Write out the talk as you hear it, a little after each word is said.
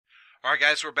All right,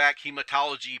 guys, we're back.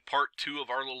 Hematology, part 2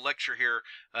 of our little lecture here.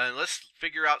 Let's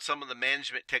figure out some of the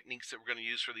management techniques that we're going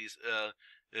to use for these,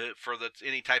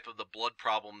 any type of the blood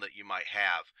problem that you might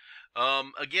have.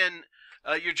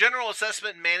 Your general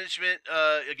assessment and management.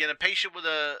 Again, a patient with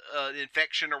an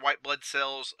infection or white blood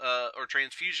cells or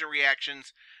transfusion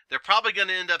reactions, they're probably going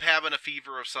to end up having a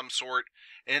fever of some sort,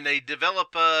 and they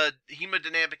develop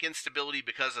hemodynamic instability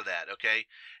because of that. Okay.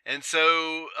 And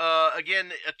so,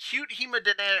 again, acute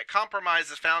hemodynamic compromise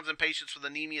is found in patients with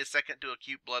anemia second to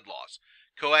acute blood loss,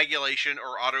 coagulation,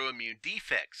 or autoimmune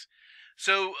defects.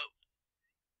 So,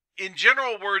 in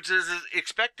general words, is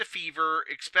expect a fever,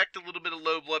 expect a little bit of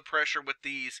low blood pressure with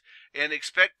these, and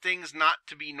expect things not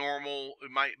to be normal.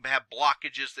 It might have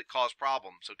blockages that cause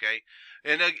problems, okay?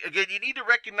 And again, you need to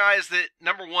recognize that,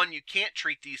 number one, you can't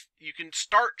treat these. You can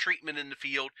start treatment in the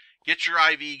field, get your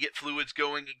IV, get fluids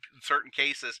going in certain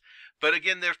cases. But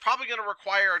again, there's probably going to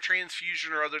require a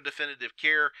transfusion or other definitive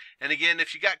care. And again,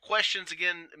 if you got questions,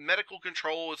 again, medical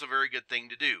control is a very good thing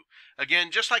to do.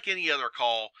 Again, just like any other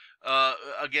call,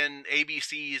 again,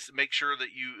 ABCs, make sure that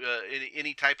you,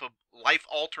 any type of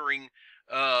life-altering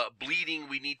bleeding,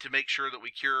 we need to make sure that we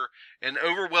cure. And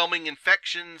overwhelming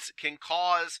infections can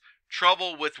cause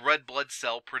trouble with red blood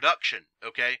cell production,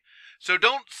 okay? So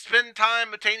don't spend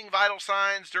time obtaining vital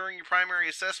signs during your primary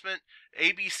assessment.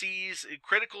 ABCs,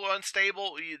 critical or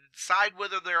unstable, you decide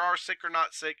whether they are sick or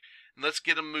not sick, and let's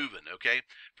get them moving, okay?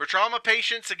 For trauma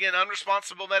patients, again,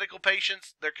 unresponsible medical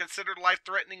patients, they're considered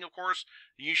life-threatening, of course.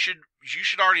 You should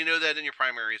already know that in your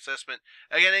primary assessment.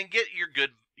 Again, and get your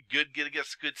good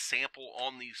sample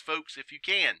on these folks if you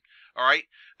can. All right.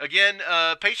 Again,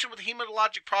 patient with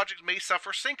hematologic projects may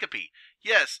suffer syncope.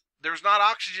 Yes, there's not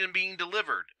oxygen being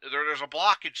delivered. There's a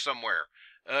blockage somewhere.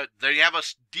 They have a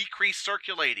decreased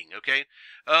circulating, okay?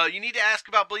 You need to ask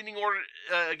about bleeding order.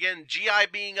 Again, GI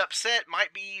being upset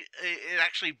might be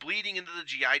actually bleeding into the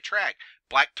GI tract.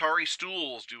 Black tarry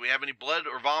stools. Do we have any blood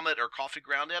or vomit or coffee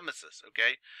ground emesis,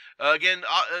 okay? Again,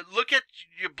 look at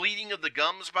your bleeding of the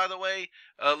gums, by the way.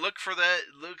 Look for that.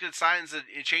 Look at signs of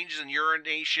changes in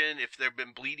urination, if they've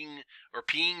been bleeding or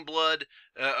peeing blood.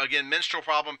 Again, menstrual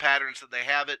problem patterns that they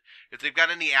have it. If they've got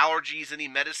any allergies, any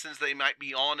medicines they might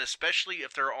be on, especially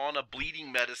if they're on a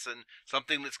bleeding medicine,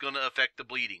 something that's going to affect the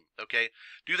bleeding, okay?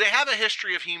 Do they have a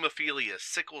history of hemophilia,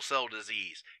 sickle cell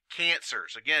disease,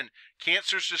 cancers? Again,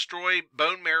 cancers destroy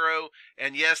bone marrow,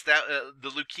 and yes, that the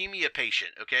leukemia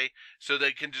patient, okay? So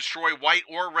they can destroy white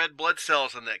or red blood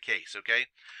cells in that case, okay?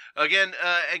 Again,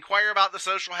 inquire about the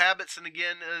social habits, and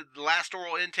again, the last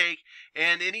oral intake,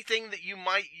 and anything that you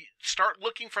might start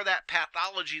looking for that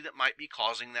pathology that might be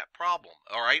causing that problem,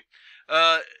 all right?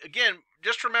 Again,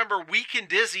 just remember, weak and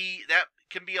dizzy, that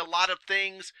can be a lot of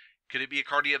things. Could it be a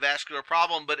cardiovascular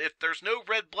problem? But if there's no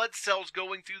red blood cells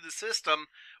going through the system,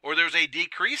 or there's a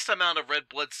decreased amount of red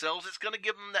blood cells, it's going to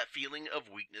give them that feeling of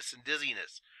weakness and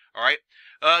dizziness. All right.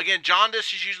 Again,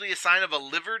 jaundice is usually a sign of a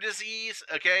liver disease.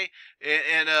 Okay,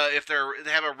 and if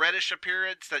they have a reddish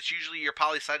appearance, that's usually your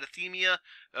polycythemia.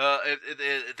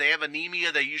 If they have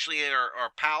anemia, they usually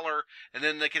are pallor, and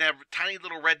then they can have tiny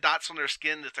little red dots on their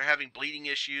skin if they're having bleeding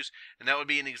issues, and that would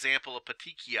be an example of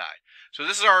petechiae. So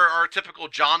this is our typical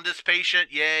jaundice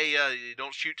patient. Yay! You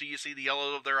don't shoot till you see the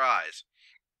yellow of their eyes.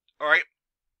 All right.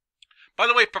 By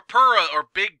the way, purpura or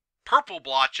big purple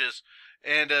blotches.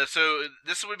 And so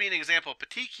this would be an example of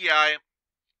petechiae,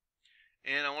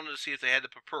 and I wanted to see if they had the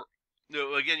purpura.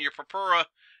 No, again, your purpura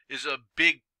is a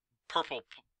big purple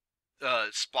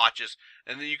splotches,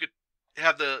 and then you could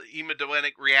have the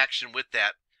hemodynamic reaction with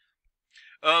that.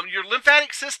 Your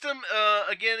lymphatic system,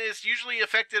 again, is usually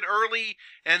affected early,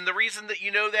 and the reason that you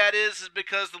know that is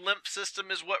because the lymph system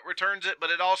is what returns it,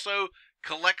 but it also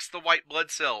collects the white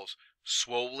blood cells.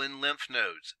 Swollen lymph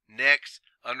nodes, necks,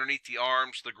 underneath the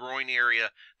arms, the groin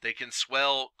area, they can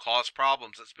swell, cause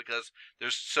problems. That's because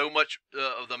there's so much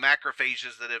of the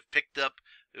macrophages that have picked up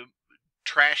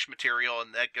trash material,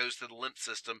 and that goes to the lymph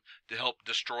system to help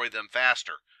destroy them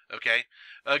faster. Okay,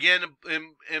 again,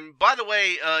 and by the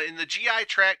way, in the GI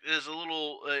tract is a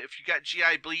little, if you got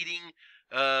GI bleeding,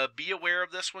 be aware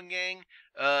of this one, gang.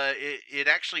 It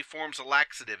actually forms a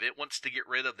laxative. It wants to get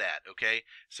rid of that, okay?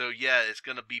 So, yeah, it's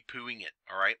going to be pooing it,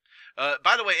 all right?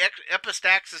 By the way,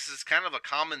 epistaxis is kind of a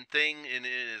common thing, and it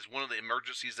is one of the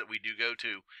emergencies that we do go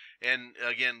to. And,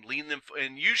 again,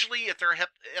 and usually if they're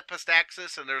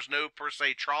epistaxis and there's no, per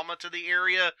se, trauma to the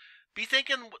area, be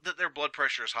thinking that their blood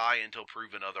pressure is high until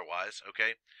proven otherwise,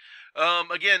 okay?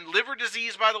 Again, liver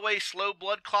disease, by the way, slow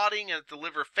blood clotting, and if the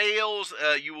liver fails,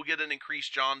 you will get an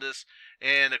increased jaundice,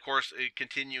 and, of course,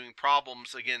 continuing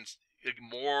problems, again,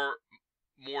 more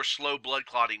more slow blood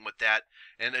clotting with that.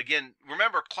 And again,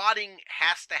 remember, clotting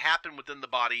has to happen within the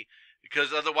body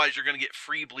because otherwise you're going to get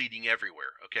free bleeding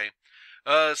everywhere, okay?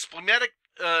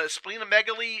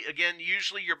 Splenomegaly, again,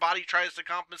 usually your body tries to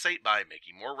compensate by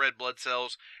making more red blood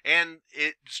cells, and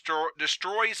it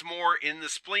destroys more in the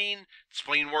spleen.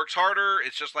 Spleen works harder.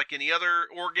 It's just like any other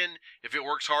organ. If it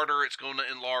works harder, it's going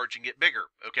to enlarge and get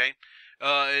bigger, okay?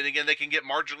 And again, they can get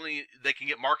markedly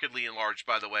enlarged,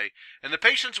 by the way. And the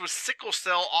patients with sickle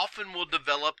cell often will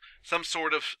develop some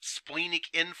sort of splenic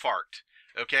infarct,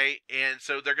 okay? And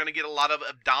so they're going to get a lot of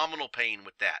abdominal pain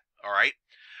with that, all right?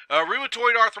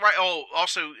 Rheumatoid arthritis,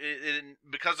 also,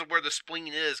 because of where the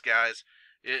spleen is, guys,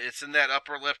 it's in that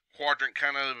upper left quadrant,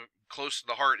 kind of close to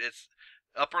the heart. It's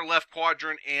upper left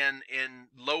quadrant and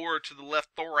lower to the left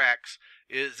thorax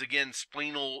is, again,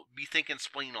 splenal. Be thinking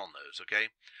spleen on those, okay?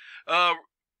 By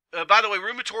the way,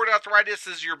 rheumatoid arthritis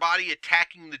is your body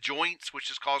attacking the joints, which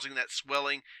is causing that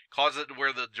swelling, causes it to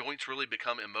where the joints really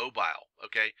become immobile,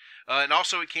 okay? And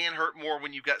also it can hurt more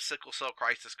when you've got sickle cell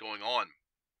crisis going on.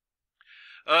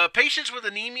 Patients with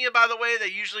anemia, by the way, they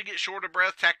usually get short of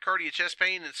breath, tachycardia, chest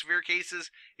pain. In severe cases,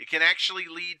 it can actually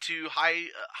lead to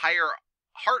higher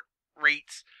heart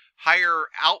rates,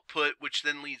 higher output, which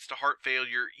then leads to heart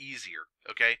failure easier,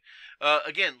 okay?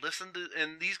 Again, listen to,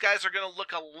 and these guys are going to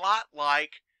look a lot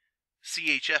like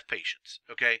CHF patients,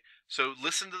 okay? So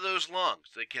listen to those lungs.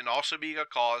 They can also be a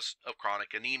cause of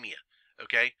chronic anemia,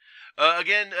 okay?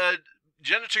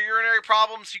 Genitourinary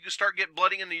problems, you can start getting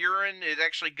blooding in the urine. It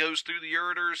actually goes through the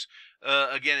ureters.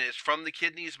 Again, it's from the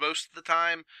kidneys most of the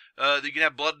time. You can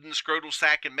have blood in the scrotal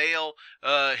sac in male.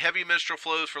 Heavy menstrual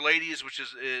flows for ladies, which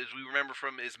is, as we remember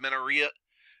from, is menorrhea.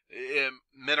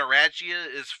 Menorrhagia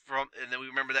is from, and then we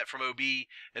remember that from OB.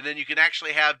 And then you can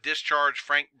actually have discharge,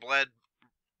 frank blood,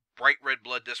 bright red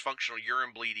blood, dysfunctional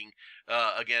urine bleeding,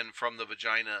 again, from the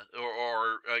vagina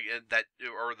or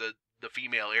the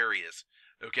female areas.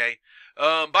 Okay.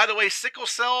 By the way, sickle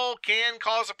cell can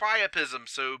cause a priapism,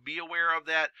 so be aware of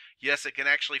that. Yes, it can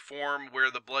actually form where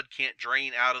the blood can't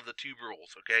drain out of the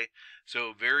tubules. Okay,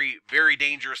 so very, very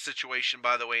dangerous situation,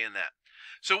 by the way, in that.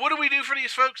 So what do we do for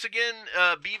these folks? Again,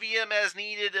 BVM as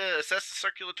needed, assess the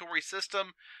circulatory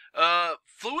system.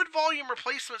 Fluid volume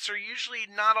replacements are usually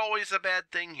not always a bad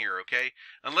thing here, okay?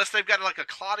 Unless they've got like a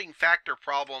clotting factor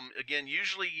problem. Again,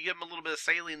 usually you give them a little bit of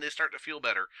saline, they start to feel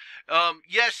better.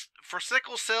 Yes, for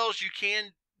sickle cells, you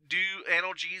can do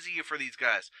analgesia for these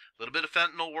guys. A little bit of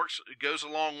fentanyl goes a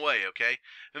long way, okay?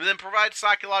 And then provide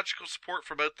psychological support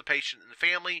for both the patient and the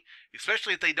family,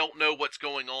 especially if they don't know what's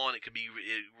going on. It could be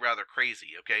rather crazy,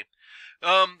 okay?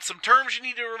 Some terms you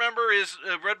need to remember is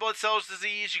red blood cells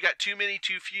disease. You got too many,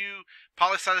 too few.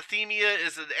 Polycythemia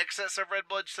is an excess of red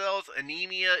blood cells.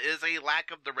 Anemia is a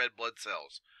lack of the red blood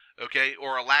cells, okay?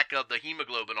 Or a lack of the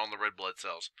hemoglobin on the red blood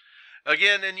cells.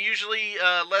 Again, and usually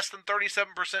less than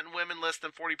 37% in women, less than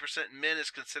 40% in men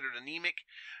is considered anemic.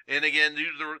 And again,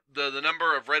 due to the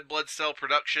number of red blood cell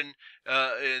production,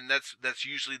 and that's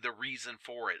usually the reason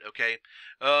for it, okay?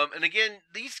 And again,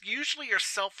 these usually are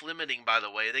self-limiting, by the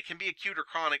way. They can be acute or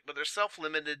chronic, but they're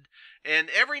self-limited.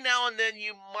 And every now and then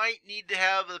you might need to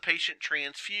have the patient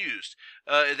transfused.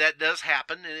 That does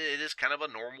happen, and it is kind of a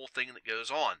normal thing that goes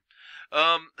on.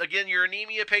 Again, your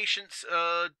anemia patients,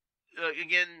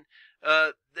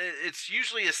 it's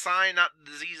usually a sign, not the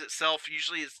disease itself.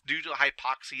 Usually it's due to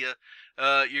hypoxia.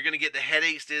 You're going to get the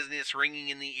headaches, dizziness, ringing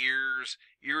in the ears,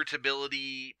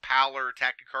 irritability, pallor,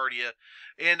 tachycardia.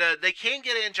 And they can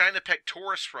get angina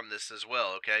pectoris from this as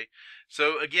well, okay?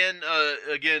 So again,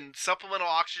 supplemental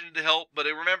oxygen to help. But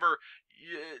remember,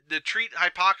 to treat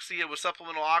hypoxia with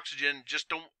supplemental oxygen, just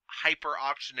don't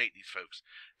hyperoxygenate these folks.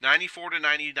 94 to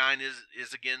 99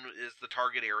 is the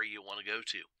target area you want to go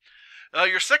to.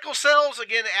 Your sickle cells,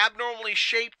 again, abnormally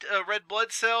shaped red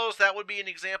blood cells, that would be an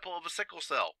example of a sickle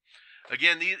cell.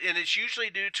 Again, and it's usually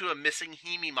due to a missing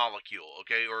heme molecule,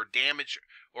 okay, or damaged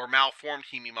or malformed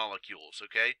heme molecules,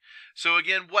 okay? So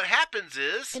again, what happens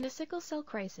is, in a sickle cell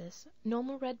crisis,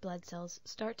 normal red blood cells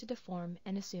start to deform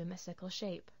and assume a sickle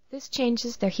shape. This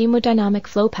changes their hemodynamic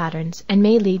flow patterns and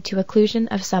may lead to occlusion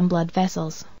of some blood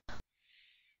vessels.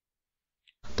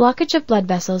 Blockage of blood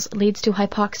vessels leads to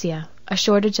hypoxia, a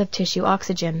shortage of tissue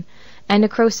oxygen, and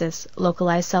necrosis,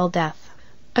 localized cell death.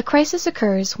 A crisis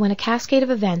occurs when a cascade of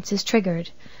events is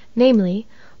triggered, namely,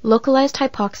 localized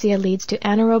hypoxia leads to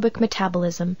anaerobic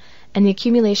metabolism and the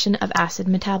accumulation of acid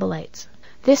metabolites.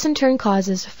 This in turn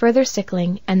causes further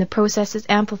sickling, and the process is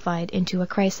amplified into a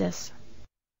crisis.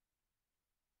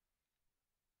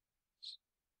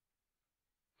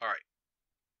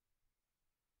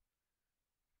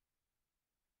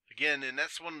 again, and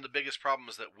that's one of the biggest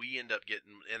problems that we end up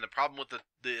getting. And the problem with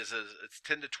is it's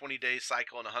 10 to 20 days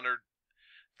cycle and 100.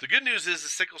 The good news is the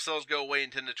sickle cells go away in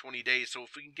 10 to 20 days. So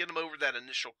if we can get them over that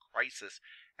initial crisis,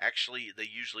 actually, they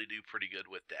usually do pretty good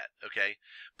with that, okay?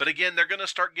 But again, they're going to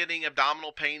start getting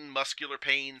abdominal pain, muscular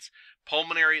pains,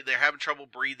 pulmonary. They're having trouble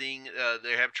breathing.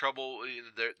 They have trouble,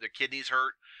 their kidneys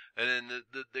hurt. And then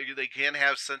they can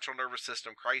have central nervous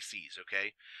system crises,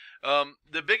 okay?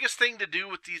 The biggest thing to do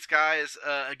with these guys,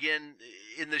 again,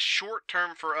 in the short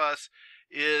term for us,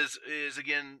 is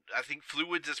again, I think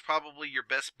fluids is probably your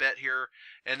best bet here,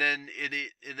 and then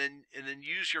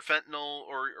use your fentanyl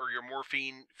or your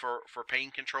morphine for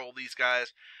pain control. These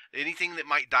guys, anything that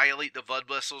might dilate the blood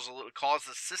vessels a little, cause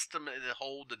the system as a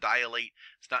whole to dilate,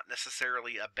 it's not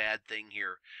necessarily a bad thing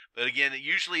here. But again,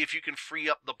 usually if you can free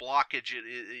up the blockage,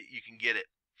 you can get it.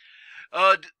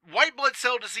 White blood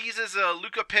cell diseases,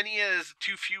 leukopenia is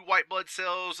too few white blood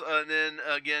cells, and then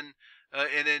again.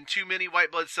 And then too many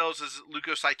white blood cells is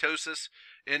leukocytosis.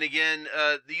 And again,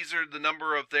 these are the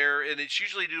number of and it's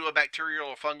usually due to a bacterial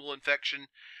or fungal infection.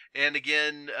 And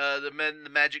again, the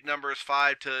magic number is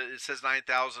 5 to, it says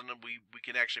 9,000, and we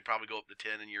can actually probably go up to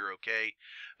 10 and you're okay.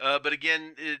 But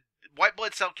again, white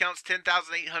blood cell counts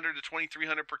 10,800 to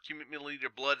 2,300 per cubic milliliter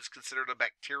of blood is considered a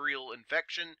bacterial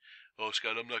infection. Oh,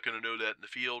 Scott, I'm not going to know that in the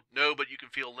field. No, but you can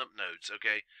feel lymph nodes,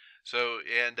 okay? So,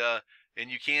 and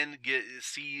you can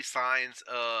see signs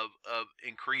of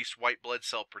increased white blood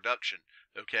cell production,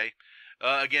 okay?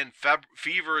 Again,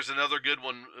 fever is another good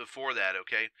one for that,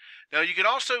 okay? Now, you can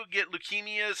also get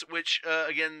leukemias, which,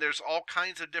 again, there's all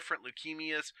kinds of different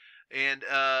leukemias. And,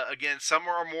 again, some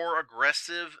are more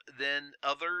aggressive than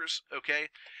others, okay?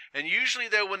 And usually,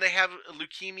 though, when they have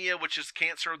leukemia, which is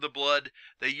cancer of the blood,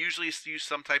 they usually use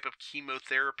some type of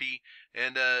chemotherapy.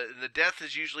 And the death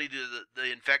is usually due to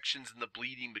the infections and the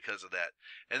bleeding because of that.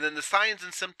 And then the signs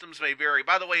and symptoms may vary.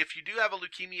 By the way, if you do have a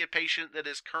leukemia patient that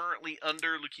is currently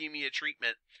under leukemia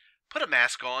treatment, put a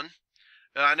mask on.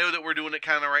 I know that we're doing it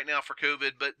kind of right now for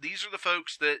COVID, but these are the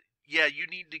folks that, yeah, you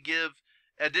need to give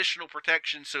additional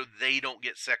protection so they don't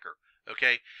get sicker,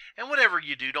 okay? And whatever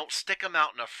you do, don't stick them out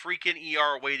in a freaking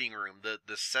ER waiting room, the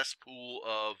cesspool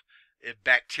of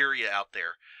bacteria out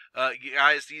there.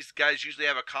 These guys usually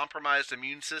have a compromised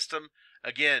immune system.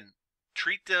 Again,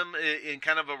 treat them in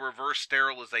kind of a reverse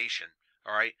sterilization,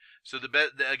 all right? So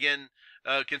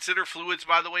consider fluids,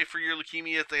 by the way, for your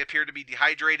leukemia if they appear to be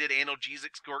dehydrated.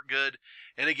 Analgesics work good.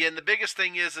 And again, the biggest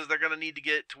thing is they're going to need to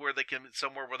get to where they can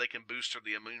boost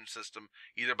the immune system,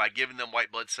 either by giving them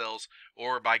white blood cells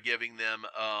or by giving them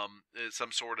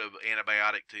some sort of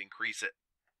antibiotic to increase it.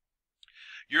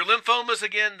 Your lymphomas,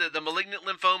 again, the malignant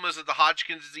lymphomas of the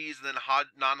Hodgkin's disease and then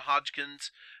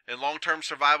non-Hodgkin's, and long-term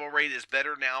survival rate is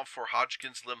better now for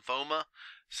Hodgkin's lymphoma.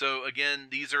 So again,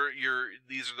 these are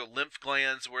the lymph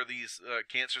glands where these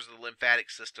cancers of the lymphatic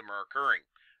system are occurring.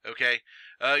 Okay,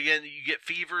 again, you get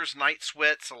fevers, night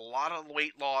sweats, a lot of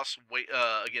weight loss,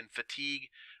 again, fatigue,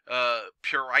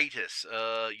 pruritus.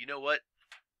 You know what?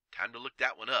 Time to look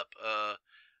that one up.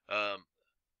 I'm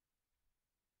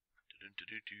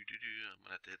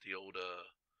gonna have to hit the old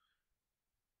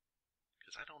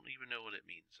because I don't even know what it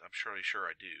means. I'm sure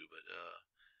I do, but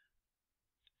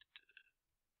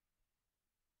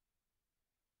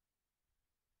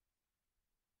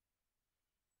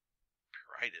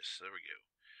pruritus. There we go.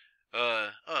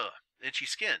 Itchy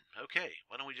skin. Okay,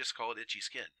 why don't we just call it itchy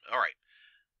skin? All right,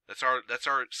 that's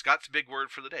our Scott's big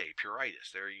word for the day.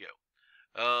 Pruritus. There you go.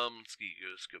 Let's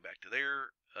go back to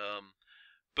there.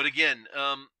 But again,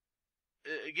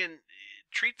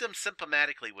 treat them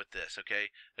symptomatically with this, okay?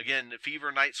 Again,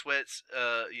 fever, night sweats,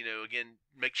 again,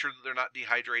 make sure that they're not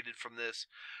dehydrated from this.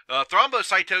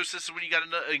 Thrombocytosis is when you got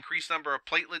an increased number of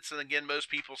platelets, and again, most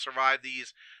people survive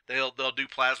these. They'll do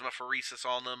plasmapheresis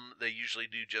on them. They usually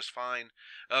do just fine.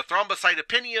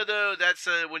 Thrombocytopenia, though, that's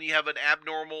when you have an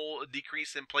abnormal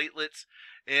decrease in platelets.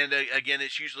 And again,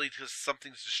 it's usually because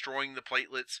something's destroying the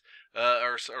platelets,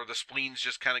 or the spleen's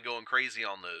just kind of going crazy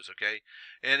on those, okay?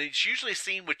 And it's usually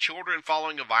seen with children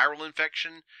following a viral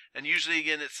infection, and usually,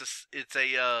 again, it's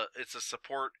a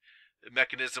support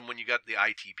mechanism when you got the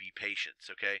ITP patients,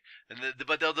 okay?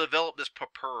 But they'll develop this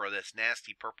purpura, this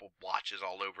nasty purple blotches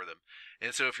all over them.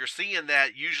 And so if you're seeing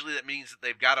that, usually that means that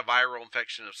they've got a viral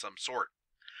infection of some sort.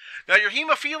 Now, your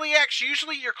hemophiliacs,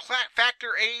 usually your factor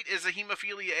 8 is a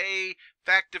hemophilia A.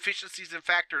 Deficiencies in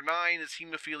factor 9 is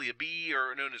hemophilia B,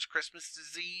 or known as Christmas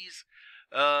disease.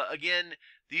 Again,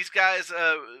 These guys,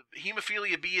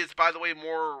 hemophilia B is, by the way,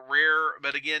 more rare.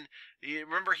 But again,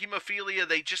 remember hemophilia,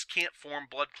 they just can't form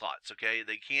blood clots, okay?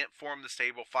 They can't form the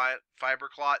stable fiber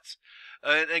clots.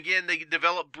 And again, they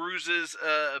develop bruises,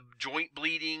 joint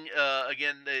bleeding.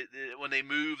 Again, when they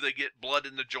move, they get blood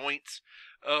in the joints.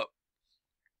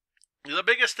 The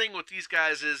biggest thing with these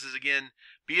guys is again,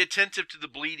 be attentive to the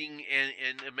bleeding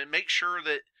and make sure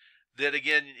that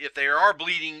again, if they are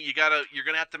bleeding, you're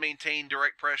gonna have to maintain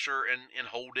direct pressure and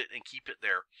hold it and keep it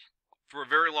there for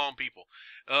very long. People,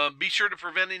 be sure to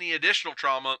prevent any additional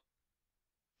trauma.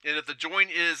 And if the joint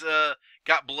is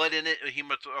got blood in it,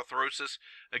 hematologic,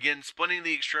 again, splitting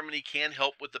the extremity can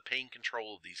help with the pain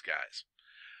control of these guys.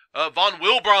 Von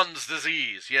Willebrand's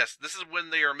disease. Yes, this is when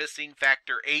they are missing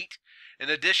factor 8. In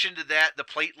addition to that, the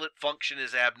platelet function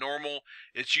is abnormal.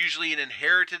 It's usually an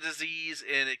inherited disease,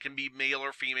 and it can be male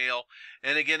or female.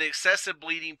 And again, excessive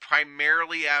bleeding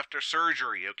primarily after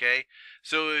surgery, okay?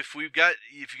 So if you got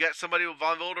somebody with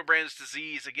von Willebrand's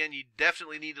disease, again, you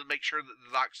definitely need to make sure that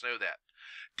the docs know that.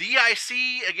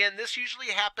 DIC, again, this usually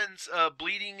happens,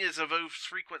 bleeding is a most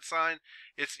frequent sign.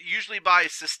 It's usually by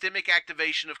systemic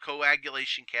activation of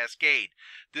coagulation cascade.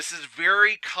 This is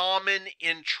very common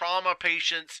in trauma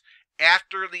patients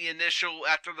after it's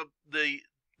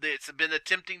been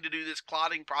attempting to do this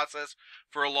clotting process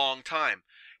for a long time.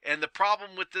 And the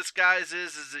problem with this, guys,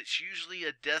 is it's usually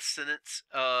a death sentence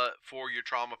for your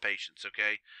trauma patients,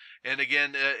 okay? And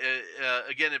again,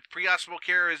 if pre-hospital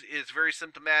care is very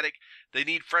symptomatic, they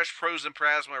need fresh frozen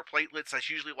plasma or platelets. That's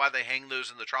usually why they hang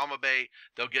those in the trauma bay.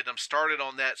 They'll get them started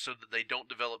on that so that they don't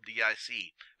develop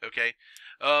DIC, okay?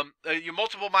 Your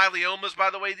multiple myelomas, by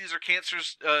the way, these are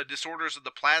cancerous disorders of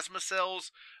the plasma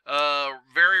cells,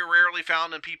 very rarely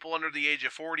found in people under the age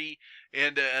of 40.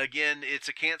 And again, it's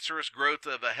a cancerous growth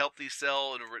of a healthy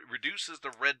cell and reduces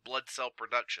the red blood cell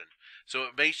production. So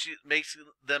it makes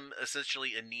them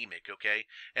essentially anemic, okay?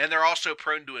 And they're also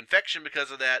prone to infection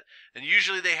because of that. And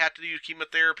usually they have to use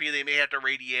chemotherapy, they may have to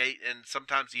radiate, and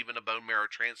sometimes even a bone marrow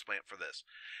transplant for this.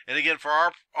 And again, for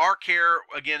our care,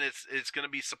 again, it's going to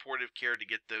be supportive care to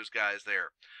get those guys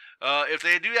there. If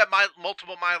they do have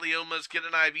multiple myelomas, get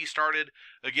an IV started.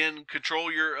 Again,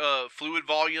 control your fluid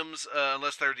volumes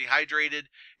unless they're dehydrated.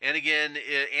 And again,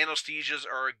 anesthesias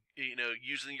are,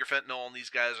 using your fentanyl on these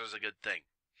guys is a good thing.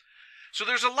 So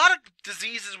there's a lot of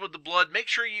diseases with the blood. Make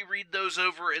sure you read those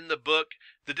over in the book.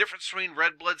 The difference between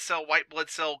red blood cell, white blood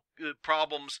cell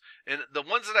problems, and the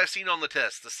ones that I've seen on the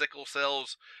test, the sickle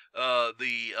cells,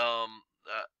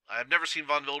 I've never seen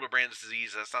von Willebrand's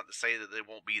disease. That's not to say that they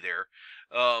won't be there.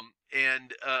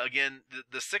 Again,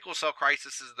 the sickle cell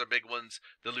crisis is the big ones.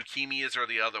 The leukemias are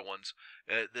the other ones.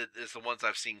 That is the ones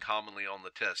I've seen commonly on the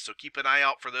test. So keep an eye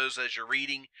out for those as you're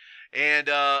reading. And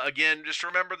again, just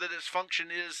remember that its function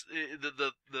is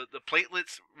the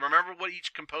platelets. Remember what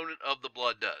each component of the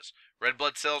blood does. Red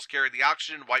blood cells carry the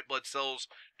oxygen. White blood cells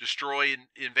destroy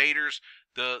invaders.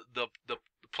 The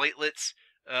platelets,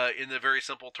 in the very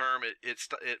simple term, it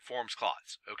forms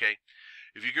clots. Okay,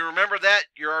 if you can remember that,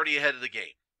 you're already ahead of the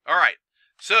game. All right.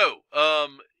 So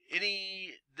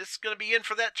this is going to be in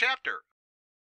for that chapter.